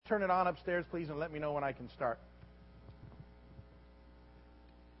turn it on upstairs, please, and let me know when I can start.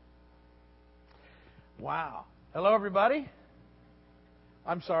 Wow. Hello, everybody.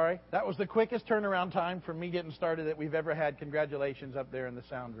 I'm sorry. That was the quickest turnaround time for me getting started that we've ever had. Congratulations up there in the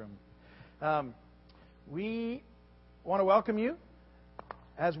sound room. We want to welcome you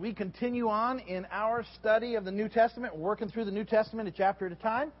as we continue on in our study of the New Testament. We're working through the New Testament a chapter at a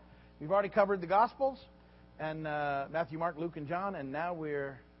time. We've already covered the Gospels, and Matthew, Mark, Luke, and John, and now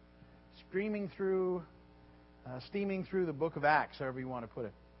we're steaming through the book of Acts, however you want to put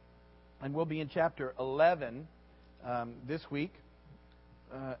it. And we'll be in chapter 11 this week.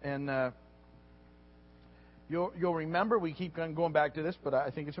 You'll remember, we keep going back to this, but I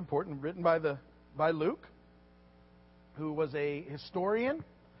think it's important, written by Luke, who was a historian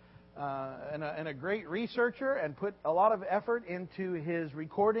and a great researcher, and put a lot of effort into his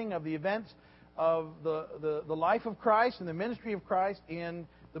recording of the events of the life of Christ and the ministry of Christ in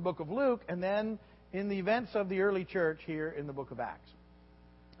the book of Luke, and then in the events of the early church here in the book of Acts.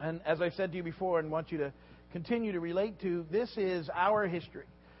 And as I've said to you before, and want you to continue to relate to, this is our history.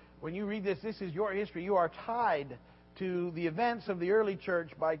 When you read this is your history. You are tied to the events of the early church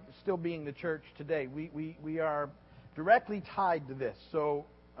by still being the church today. We are directly tied to this. So,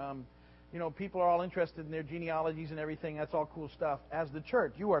 people are all interested in their genealogies and everything. That's all cool stuff. As the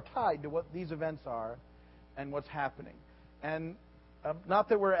church, you are tied to what these events are and what's happening. And not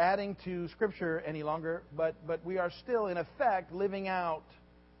that we're adding to Scripture any longer, but we are still, in effect, living out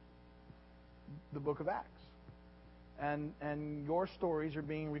the book of Acts. And your stories are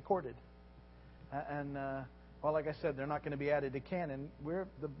being recorded. Well, like I said, they're not going to be added to canon.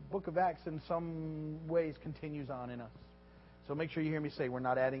 The book of Acts, in some ways, continues on in us. So make sure you hear me say, we're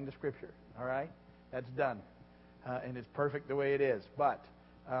not adding to Scripture. All right? That's done. And it's perfect the way it is. But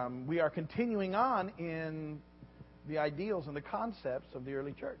we are continuing on in the ideals and the concepts of the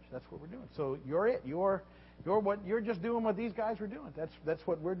early church. That's what we're doing. So you're it. You're just doing what these guys were doing. That's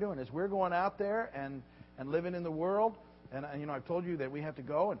what we're doing. Is we're going out there and living in the world. And I've told you that we have to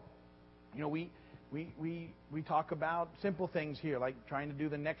go, and we talk about simple things here, like trying to do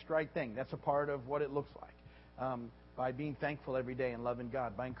the next right thing. That's a part of what it looks like. By being thankful every day and loving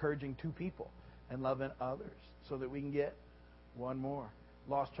God, by encouraging two people and loving others, so that we can get one more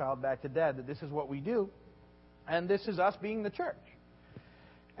lost child back to dad. That this is what we do, and this is us being the church.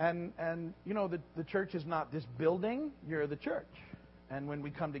 And the church is not this building. You're the church. And when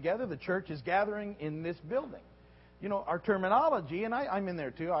we come together, the church is gathering in this building. Our terminology, and I'm in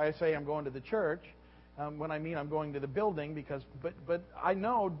there too. I say I'm going to the church when I mean I'm going to the building, but I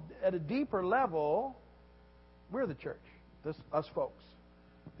know at a deeper level, we're the church. Us folks.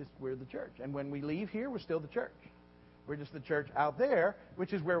 We're the church. And when we leave here, we're still the church. We're just the church out there,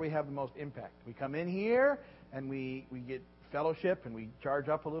 which is where we have the most impact. We come in here and we get fellowship, and we charge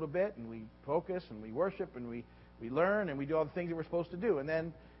up a little bit, and we focus, and we worship, and we learn, and we do all the things that we're supposed to do, and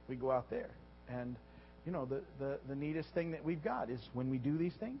then we go out there. And the neatest thing that we've got is when we do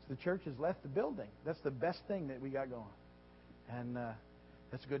these things, the church has left the building. That's the best thing that we got going, and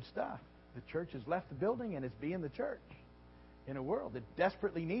that's good stuff. The church has left the building, and it's being the church in a world that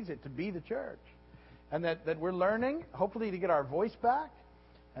desperately needs it to be the church, and that we're learning, hopefully, to get our voice back.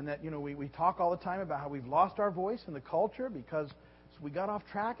 And that, we talk all the time about how we've lost our voice in the culture because we got off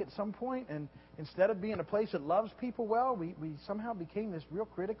track at some point, and instead of being a place that loves people well, we somehow became this real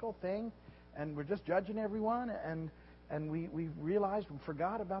critical thing, and we're just judging everyone, and we realized we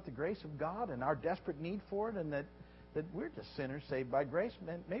forgot about the grace of God and our desperate need for it, and that we're just sinners saved by grace,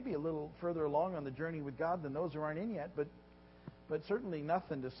 and maybe a little further along on the journey with God than those who aren't in yet, but certainly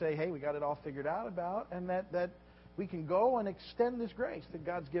nothing to say, hey, we got it all figured out about, and that we can go and extend this grace that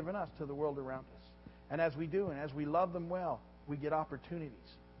God's given us to the world around us. And as we do, and as we love them well, we get opportunities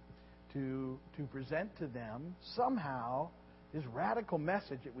to present to them somehow this radical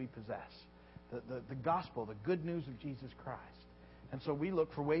message that we possess, the gospel, the good news of Jesus Christ. And so we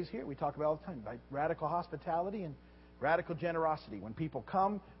look for ways here. We talk about all the time, by radical hospitality and radical generosity. When people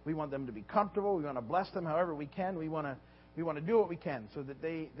come, we want them to be comfortable. We want to bless them however we can. We want to do what we can so that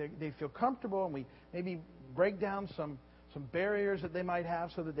they feel comfortable, and we maybe break down some barriers that they might have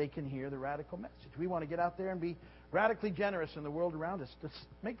so that they can hear the radical message. We want to get out there and be radically generous in the world around us, to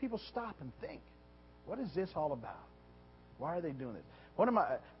make people stop and think, what is this all about? Why are they doing this?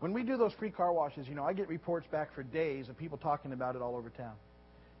 When we do those free car washes, I get reports back for days of people talking about it all over town,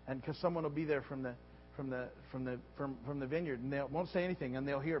 and because someone will be there from the vineyard, and they won't say anything, and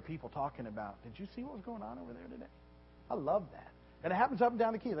they'll hear people talking about, did you see what was going on over there today? I love that. And it happens up and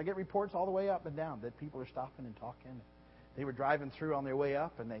down the Keys. I get reports all the way up and down that people are stopping and talking. They were driving through on their way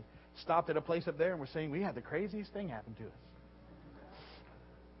up, and they stopped at a place up there and were saying, we had the craziest thing happen to us.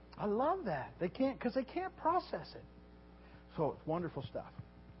 I love that. They can't, because they can't process it. So it's wonderful stuff.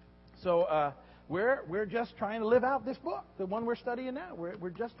 So we're just trying to live out this book, the one we're studying now.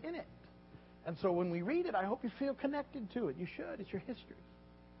 We're just in it. And so when we read it, I hope you feel connected to it. You should. It's your history.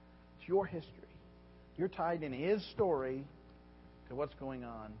 It's your history. You're tied in His story to what's going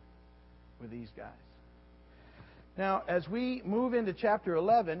on with these guys. Now, as we move into chapter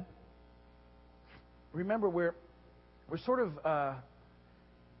 11, remember we're sort of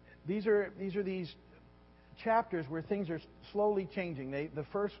these are these chapters where things are slowly changing. The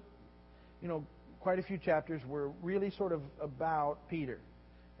first, quite a few chapters were really sort of about Peter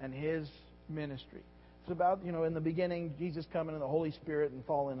and his ministry. It's about, in the beginning, Jesus coming and the Holy Spirit and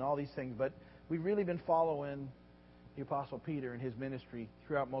falling and all these things. But we've really been following the Apostle Peter and his ministry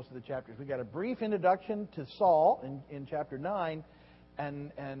throughout most of the chapters. We got a brief introduction to Saul in chapter 9,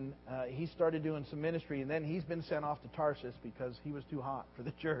 and he started doing some ministry, and then he's been sent off to Tarsus because he was too hot for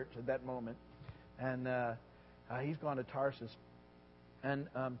the church at that moment. And he's gone to Tarsus. And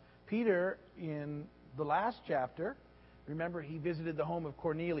Peter, in the last chapter, remember, he visited the home of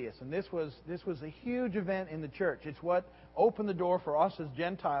Cornelius, and this was a huge event in the church. It's what opened the door for us as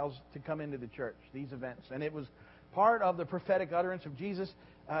Gentiles to come into the church, these events. And it was part of the prophetic utterance of Jesus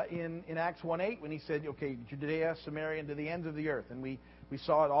in Acts 1:8 when he said, okay, Judea, Samaria, and to the ends of the earth. And we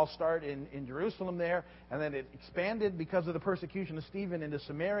saw it all start in Jerusalem there, and then it expanded because of the persecution of Stephen into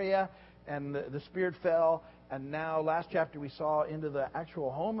Samaria, and the Spirit fell. And now, last chapter, we saw into the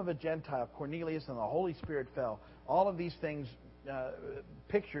actual home of a Gentile, Cornelius, and the Holy Spirit fell. All of these things,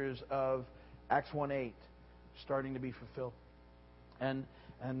 pictures of Acts 1:8 starting to be fulfilled. And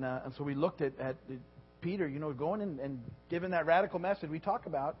so we looked at Peter, going and giving that radical message we talk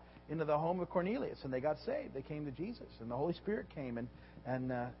about into the home of Cornelius, and they got saved. They came to Jesus, and the Holy Spirit came,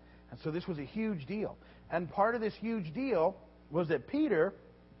 and so this was a huge deal. And part of this huge deal was that Peter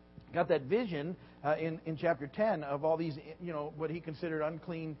got that vision in chapter 10 of all these, what he considered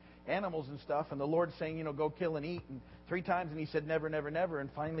unclean animals and stuff, and the Lord saying, go kill and eat, and 3 times, and he said, never, never, never, and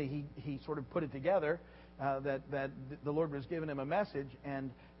finally he sort of put it together. That the Lord was giving him a message,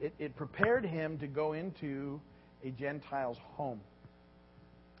 and it prepared him to go into a Gentile's home.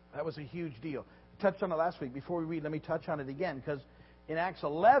 That was a huge deal. I touched on it last week. Before we read, let me touch on it again, because in Acts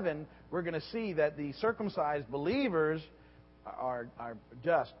 11, we're going to see that the circumcised believers are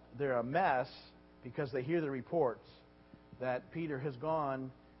they're a mess because they hear the reports that Peter has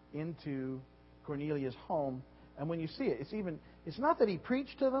gone into Cornelius' home. And when you see it, it's not that he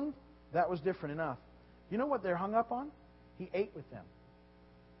preached to them. That was different enough. You know what they're hung up on? He ate with them.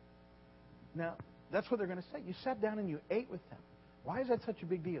 Now, that's what they're going to say. You sat down and you ate with them. Why is that such a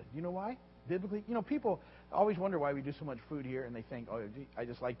big deal? You know why? Biblically, people always wonder why we do so much food here, and they think, oh, gee, I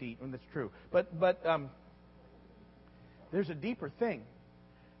just like to eat, and that's true. But there's a deeper thing,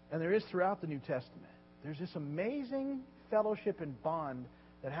 and there is throughout the New Testament. There's this amazing fellowship and bond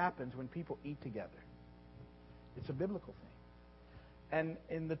that happens when people eat together. It's a biblical thing. And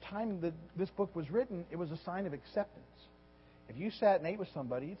in the time that this book was written, it was a sign of acceptance. If you sat and ate with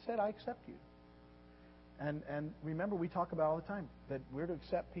somebody, it said, I accept you. And remember, we talk about all the time that we're to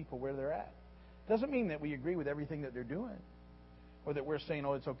accept people where they're at. Doesn't mean that we agree with everything that they're doing, or that we're saying,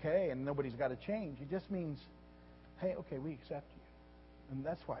 oh, it's okay and nobody's got to change. It just means, hey, okay, we accept you. And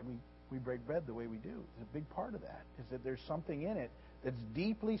that's why we break bread the way we do. It's a big part of that, is that there's something in it that's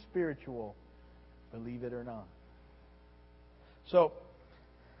deeply spiritual, believe it or not. So,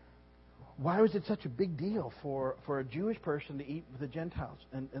 why was it such a big deal for a Jewish person to eat with the Gentiles?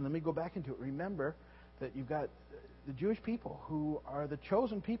 And let me go back into it. Remember that you've got the Jewish people who are the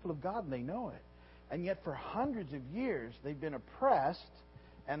chosen people of God, and they know it. And yet for hundreds of years, they've been oppressed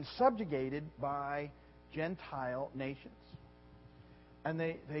and subjugated by Gentile nations. And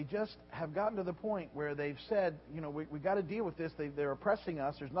they just have gotten to the point where they've said, we've got to deal with this. They're oppressing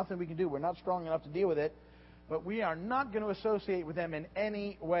us. There's nothing we can do. We're not strong enough to deal with it. But we are not going to associate with them in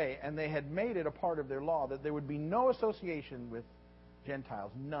any way. And they had made it a part of their law that there would be no association with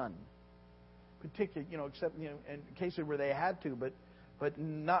Gentiles, none. Particularly, except in cases where they had to, but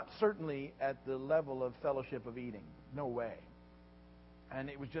not certainly at the level of fellowship of eating. No way. And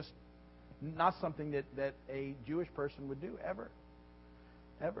it was just not something that a Jewish person would do ever.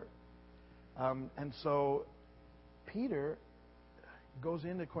 And so Peter goes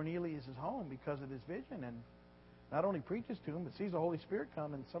into Cornelius' home because of this vision, and not only preaches to him, but sees the Holy Spirit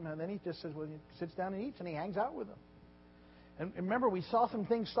come, and somehow then he just says, well, he sits down and eats, and he hangs out with them. And remember, we saw some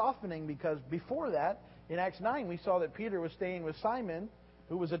things softening, because before that, in Acts 9, we saw that Peter was staying with Simon,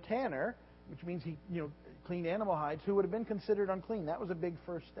 who was a tanner, which means he cleaned animal hides, who would have been considered unclean. That was a big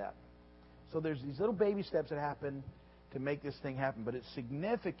first step. So there's these little baby steps that happen to make this thing happen. But it's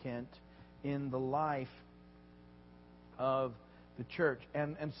significant in the life of the church.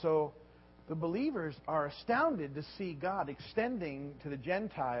 And so the believers are astounded to see God extending to the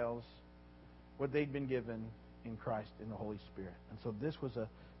Gentiles what they'd been given in Christ, in the Holy Spirit. And so this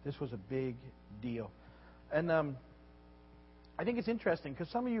was a big deal. And I think it's interesting because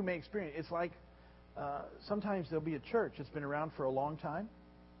some of you may experience it's like sometimes there'll be a church that's been around for a long time,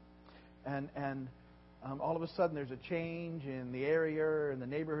 and all of a sudden there's a change in the area or in the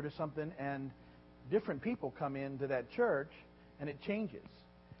neighborhood or something, and different people come into that church, and it changes,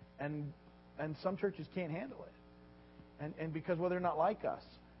 and some churches can't handle it, and because they're not like us,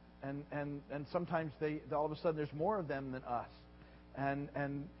 and sometimes they all of a sudden there's more of them than us,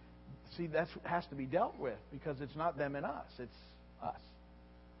 and see, that has to be dealt with because it's not them and us, it's us.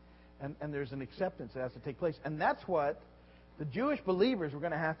 And there's an acceptance that has to take place. And that's what the Jewish believers were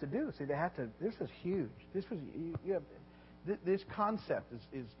going to have to do. See, they had to. This was huge. This was this concept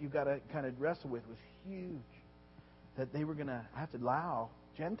is you've got to kind of wrestle with was huge. That they were going to have to allow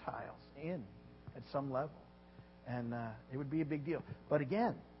Gentiles in at some level, and it would be a big deal. But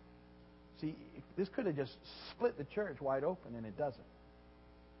again, see, this could have just split the church wide open, and it doesn't.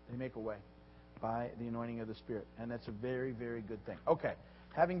 They make a way by the anointing of the Spirit. And that's a very, very good thing. Okay.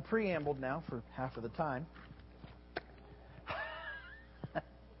 Having preambled now for half of the time.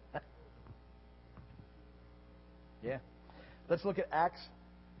 Yeah. Let's look at Acts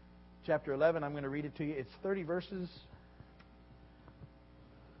chapter 11. I'm going to read it to you. It's 30 verses.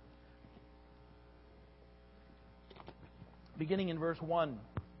 Beginning in verse 1.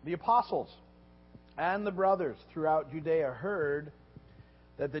 The apostles and the brothers throughout Judea heard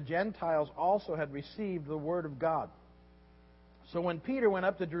that the Gentiles also had received the word of God. So when Peter went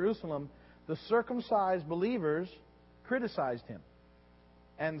up to Jerusalem, the circumcised believers criticized him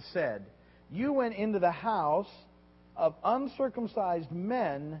and said, "You went into the house of uncircumcised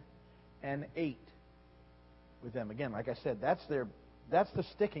men and ate with them." Again, like I said, that's the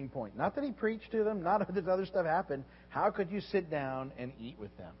sticking point. Not that he preached to them, not that this other stuff happened. How could you sit down and eat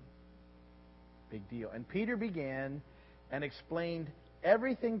with them? Big deal. And Peter began and explained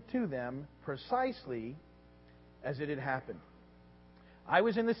everything to them precisely as it had happened. "I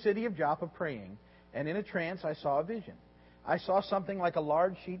was in the city of Joppa praying, and in a trance I saw a vision. I saw something like a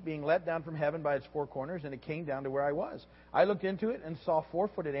large sheet being let down from heaven by its four corners, and it came down to where I was. I looked into it and saw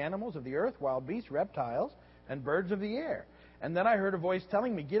four-footed animals of the earth, wild beasts, reptiles, and birds of the air. And then I heard a voice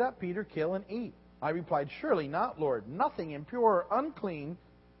telling me, 'Get up, Peter, kill and eat.' I replied, 'Surely not, Lord. Nothing impure or unclean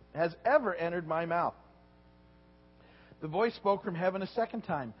has ever entered my mouth.' The voice spoke from heaven a second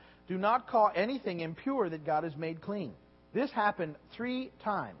time, 'Do not call anything impure that God has made clean.' This happened 3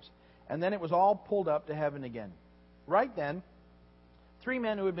 times, and then it was all pulled up to heaven again. Right then, 3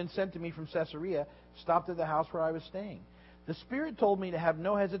 men who had been sent to me from Caesarea stopped at the house where I was staying. The Spirit told me to have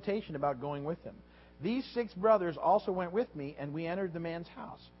no hesitation about going with them. These 6 brothers also went with me, and we entered the man's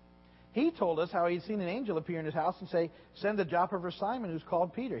house. He told us how he had seen an angel appear in his house and say, 'Send to Joppa for Simon, who's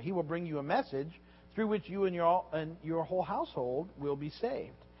called Peter. He will bring you a message through which you and your whole household will be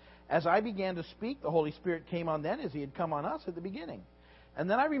saved.' As I began to speak, the Holy Spirit came on them as he had come on us at the beginning. And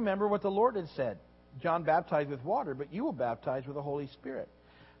then I remember what the Lord had said, 'John baptized with water, but you will baptize with the Holy Spirit.'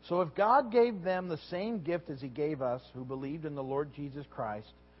 So if God gave them the same gift as he gave us who believed in the Lord Jesus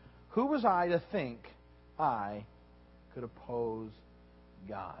Christ, who was I to think I could oppose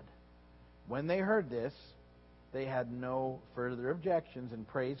God?" When they heard this, they had no further objections and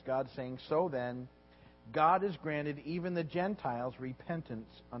praised God, saying, "So then, God has granted even the Gentiles repentance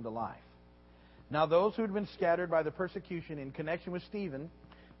unto life." Now those who had been scattered by the persecution in connection with Stephen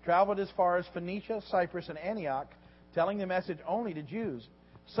traveled as far as Phoenicia, Cyprus, and Antioch, telling the message only to Jews.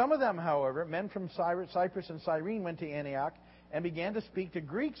 Some of them, however, men from Cyprus and Cyrene, went to Antioch and began to speak to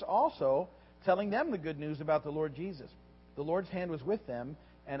Greeks also, telling them the good news about the Lord Jesus. The Lord's hand was with them,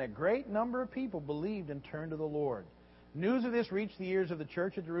 and a great number of people believed and turned to the Lord. News of this reached the ears of the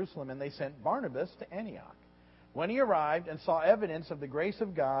church at Jerusalem, and they sent Barnabas to Antioch. When he arrived and saw evidence of the grace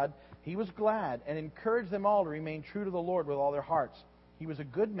of God, he was glad and encouraged them all to remain true to the Lord with all their hearts. He was a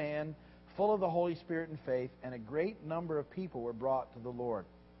good man, full of the Holy Spirit and faith, and a great number of people were brought to the Lord.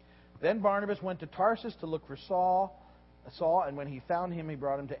 Then Barnabas went to Tarsus to look for Saul, and when he found him, he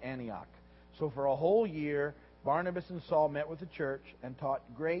brought him to Antioch. So for a whole year, Barnabas and Saul met with the church and taught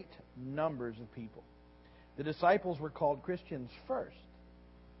great numbers of people. The disciples were called Christians first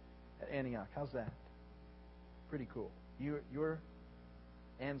at Antioch. How's that? Pretty cool. Your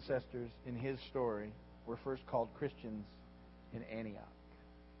ancestors in his story were first called Christians in Antioch.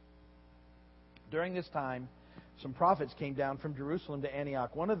 During this time, some prophets came down from Jerusalem to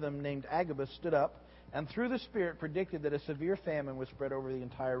Antioch. One of them, named Agabus, stood up and through the Spirit predicted that a severe famine would spread over the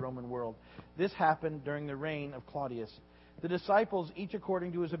entire Roman world. This happened during the reign of Claudius. The disciples, each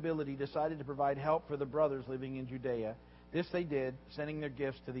according to his ability, decided to provide help for the brothers living in Judea. This they did, sending their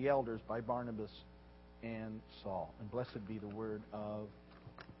gifts to the elders by Barnabas and Saul. And blessed be the word of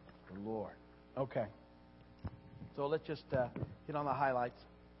the Lord. Okay. So let's just hit on the highlights.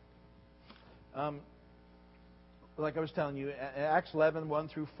 Like I was telling you, Acts 11, 1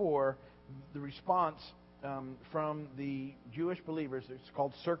 through 4, the response from the Jewish believers, it's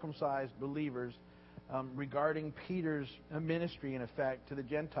called circumcised believers, regarding Peter's ministry, in effect, to the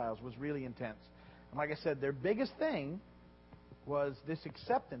Gentiles was really intense. And like I said, their biggest thing was this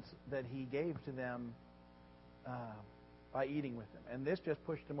acceptance that he gave to them by eating with them. And this just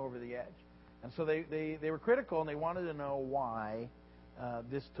pushed them over the edge. And so they were critical, and they wanted to know why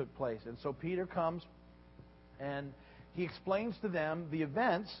this took place. And so Peter comes, and he explains to them the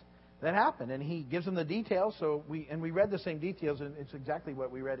events that happened, and he gives them the details. So we read the same details, and it's exactly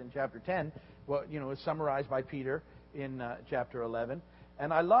what we read in chapter 10. What is summarized by Peter in chapter 11.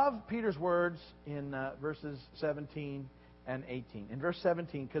 And I love Peter's words in verses 17 and 18. In verse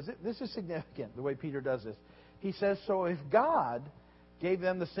 17, because this is significant, the way Peter does this. He says, "So if God gave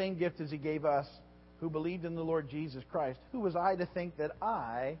them the same gift as He gave us, who believed in the Lord Jesus Christ, who was I to think that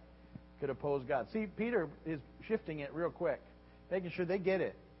I could oppose God?" See, Peter is shifting it real quick, making sure they get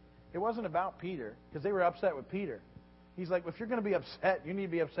it. It wasn't about Peter, because they were upset with Peter. He's like, well, if you're going to be upset, you need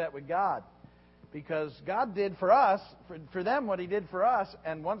to be upset with God. Because God did for us, for them, what He did for us,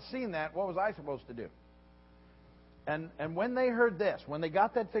 and once seen that, what was I supposed to do? And when they heard this, when they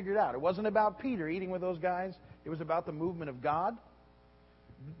got that figured out, it wasn't about Peter eating with those guys, it was about the movement of God.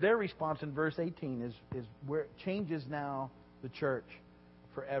 Their response in verse 18 is where it changes now the church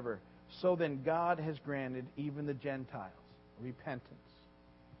forever. So then God has granted even the Gentiles repentance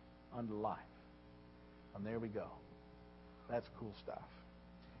unto life. And there we go. That's cool stuff.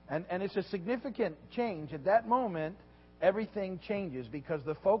 And it's a significant change. At that moment, everything changes because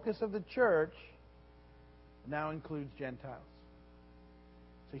the focus of the church now includes Gentiles.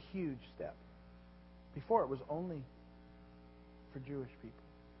 It's a huge step. Before it was only for Jewish people.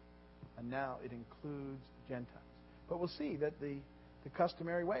 And now it includes Gentiles. But we'll see that the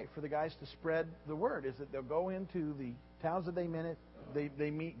customary way for the guys to spread the word is that they'll go into the towns that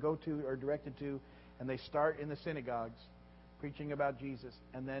they meet, go to, or directed to, and they start in the synagogues preaching about Jesus.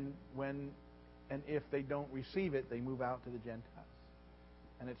 And then when and if they don't receive it, they move out to the Gentiles.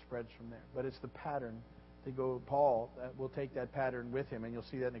 And it spreads from there. But it's the pattern. Paul will take that pattern with him, and you'll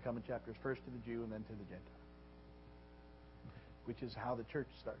see that in the coming chapters, first to the Jew and then to the Gentile. Which is how the church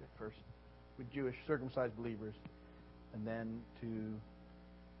started, first with Jewish circumcised believers, and then to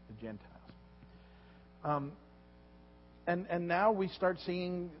the Gentiles. And now we start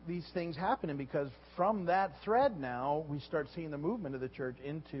seeing these things happening because from that thread now, we start seeing the movement of the church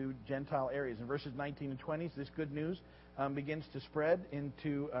into Gentile areas. In verses 19 and 20, this good news begins to spread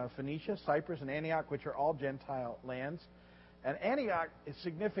into Phoenicia, Cyprus, and Antioch, which are all Gentile lands. And Antioch is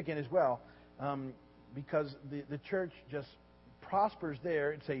significant as well because the church just prospers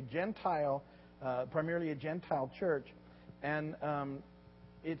there. It's a Gentile, primarily a Gentile church. And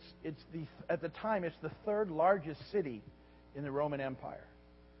at the time, it's the third largest city in the Roman Empire.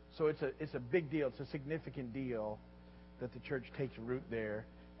 So it's a big deal. It's a significant deal that the church takes root there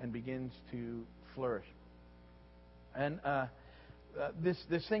and begins to flourish. And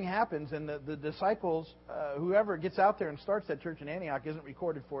this thing happens, and the disciples, whoever gets out there and starts that church in Antioch, isn't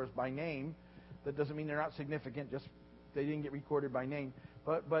recorded for us by name. That doesn't mean they're not significant. Just they didn't get recorded by name.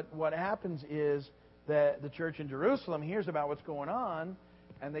 But what happens is that the church in Jerusalem hears about what's going on,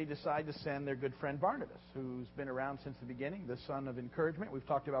 and they decide to send their good friend Barnabas, who's been around since the beginning, the son of encouragement. We've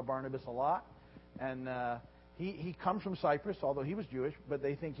talked about Barnabas a lot. And he comes from Cyprus, although he was Jewish, but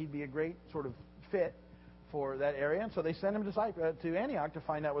they think he'd be a great sort of fit for that area. And so they send him to Antioch to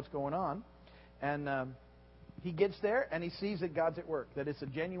find out what's going on. And he gets there, and he sees that God's at work, that it's a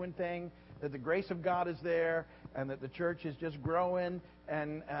genuine thing, that the grace of God is there, and that the church is just growing.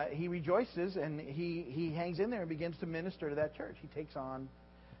 And he rejoices, and he hangs in there and begins to minister to that church. He takes on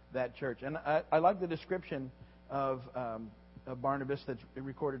that church. And I like the description of Barnabas that's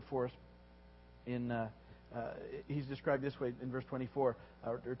recorded for us. He's described this way in verse 24,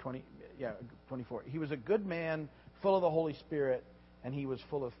 or 24. He was a good man, full of the Holy Spirit, and he was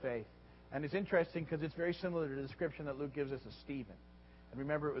full of faith. And it's interesting because it's very similar to the description that Luke gives us of Stephen. And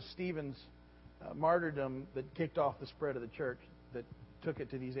remember, it was Stephen's martyrdom that kicked off the spread of the church, that took it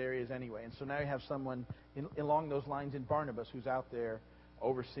to these areas anyway. And so now you have someone along those lines in Barnabas who's out there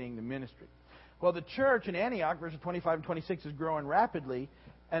overseeing the ministry. Well, the church in Antioch, verses 25 and 26, is growing rapidly,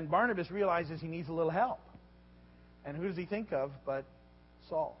 And Barnabas realizes he needs a little help. And who does he think of but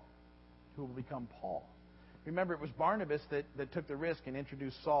Saul, who will become Paul? Remember, it was Barnabas that took the risk and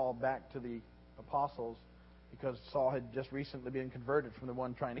introduced Saul back to the apostles, because Saul had just recently been converted from the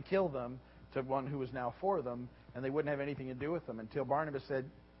one trying to kill them to one who was now for them, and they wouldn't have anything to do with them until Barnabas said,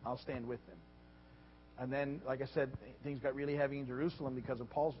 I'll stand with them. And then, like I said, things got really heavy in Jerusalem because of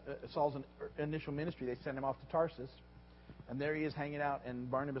Saul's initial ministry. They sent him off to Tarsus, and there he is hanging out, and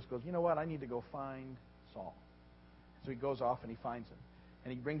Barnabas goes, you know what, I need to go find Saul. So he goes off and he finds him.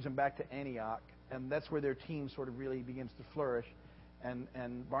 And he brings him back to Antioch, and that's where their team sort of really begins to flourish. And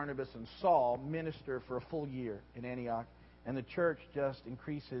Barnabas and Saul minister for a full year in Antioch, and the church just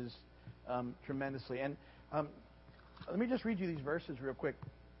increases tremendously. And let me just read you these verses real quick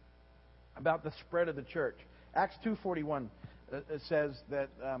about the spread of the church. Acts 2:41 says that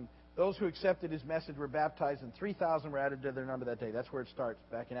those who accepted his message were baptized, and 3,000 were added to their number that day. That's where it starts,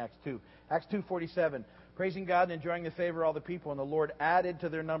 back in Acts 2. Acts 2:47, praising God and enjoying the favor of all the people, and the Lord added to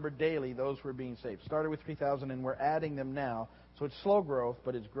their number daily those who were being saved. Started with 3,000, and we're adding them now. So it's slow growth,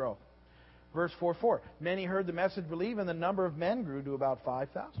 but it's growth. Verse 4:4, many heard the message, believe, and the number of men grew to about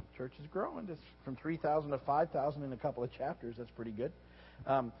 5,000. Church is growing. Just from 3,000 to 5,000 in a couple of chapters. That's pretty good.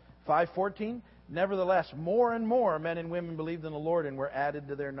 5:14, nevertheless, more and more men and women believed in the Lord and were added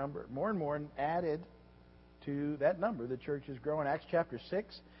to their number. More and more added to that number. The church is growing. Acts chapter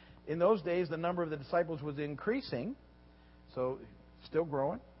 6, in those days the number of the disciples was increasing, so still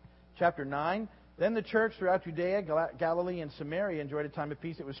growing. Chapter 9, then the church throughout Judea, Galilee, and Samaria enjoyed a time of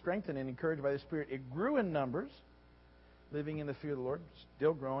peace. It was strengthened and encouraged by the Spirit. It grew in numbers, living in the fear of the Lord,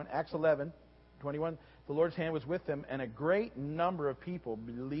 still growing. Acts 11:21, the Lord's hand was with them, and a great number of people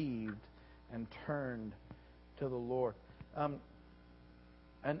believed and turned to the Lord.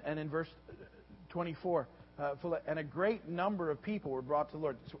 And in verse 24, and a great number of people were brought to the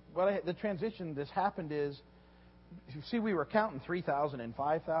Lord. So the transition that's happened is, you see, we were counting 3,000 and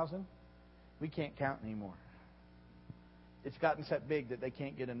 5,000. We can't count anymore. It's gotten set big that they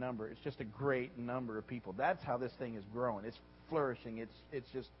can't get a number. It's just a great number of people. That's how this thing is growing. It's flourishing.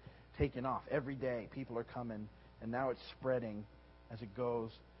 It's just taking off. Every day people are coming, and now it's spreading as it goes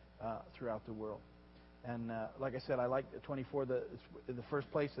throughout the world. And like I said, I like 24. The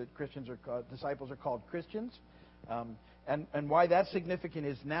first place that Christians are called, disciples are called Christians. And why that's significant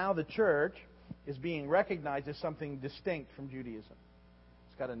is now the church is being recognized as something distinct from Judaism.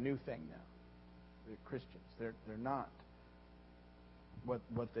 It's got a new thing now. They're Christians. They're not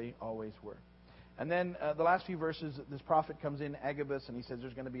what they always were. And then the last few verses, this prophet comes in, Agabus, and he says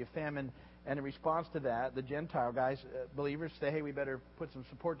there's going to be a famine. And in response to that, the Gentile guys, believers, say, hey, we better put some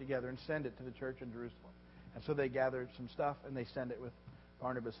support together and send it to the church in Jerusalem. And so they gathered some stuff, and they send it with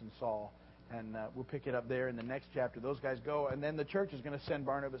Barnabas and Saul. And we'll pick it up there in the next chapter. Those guys go, and then the church is going to send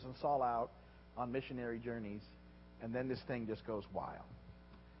Barnabas and Saul out on missionary journeys. And then this thing just goes wild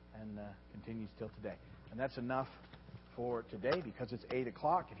and continues till today. And that's enough for today because it's 8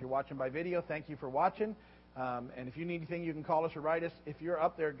 o'clock. If you're watching by video, thank you for watching. And if you need anything, you can call us or write us. If you're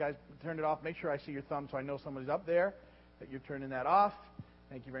up there, guys, turn it off. Make sure I see your thumb so I know somebody's up there, that you're turning that off.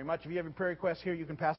 Thank you very much. If you have a prayer request here, you can pass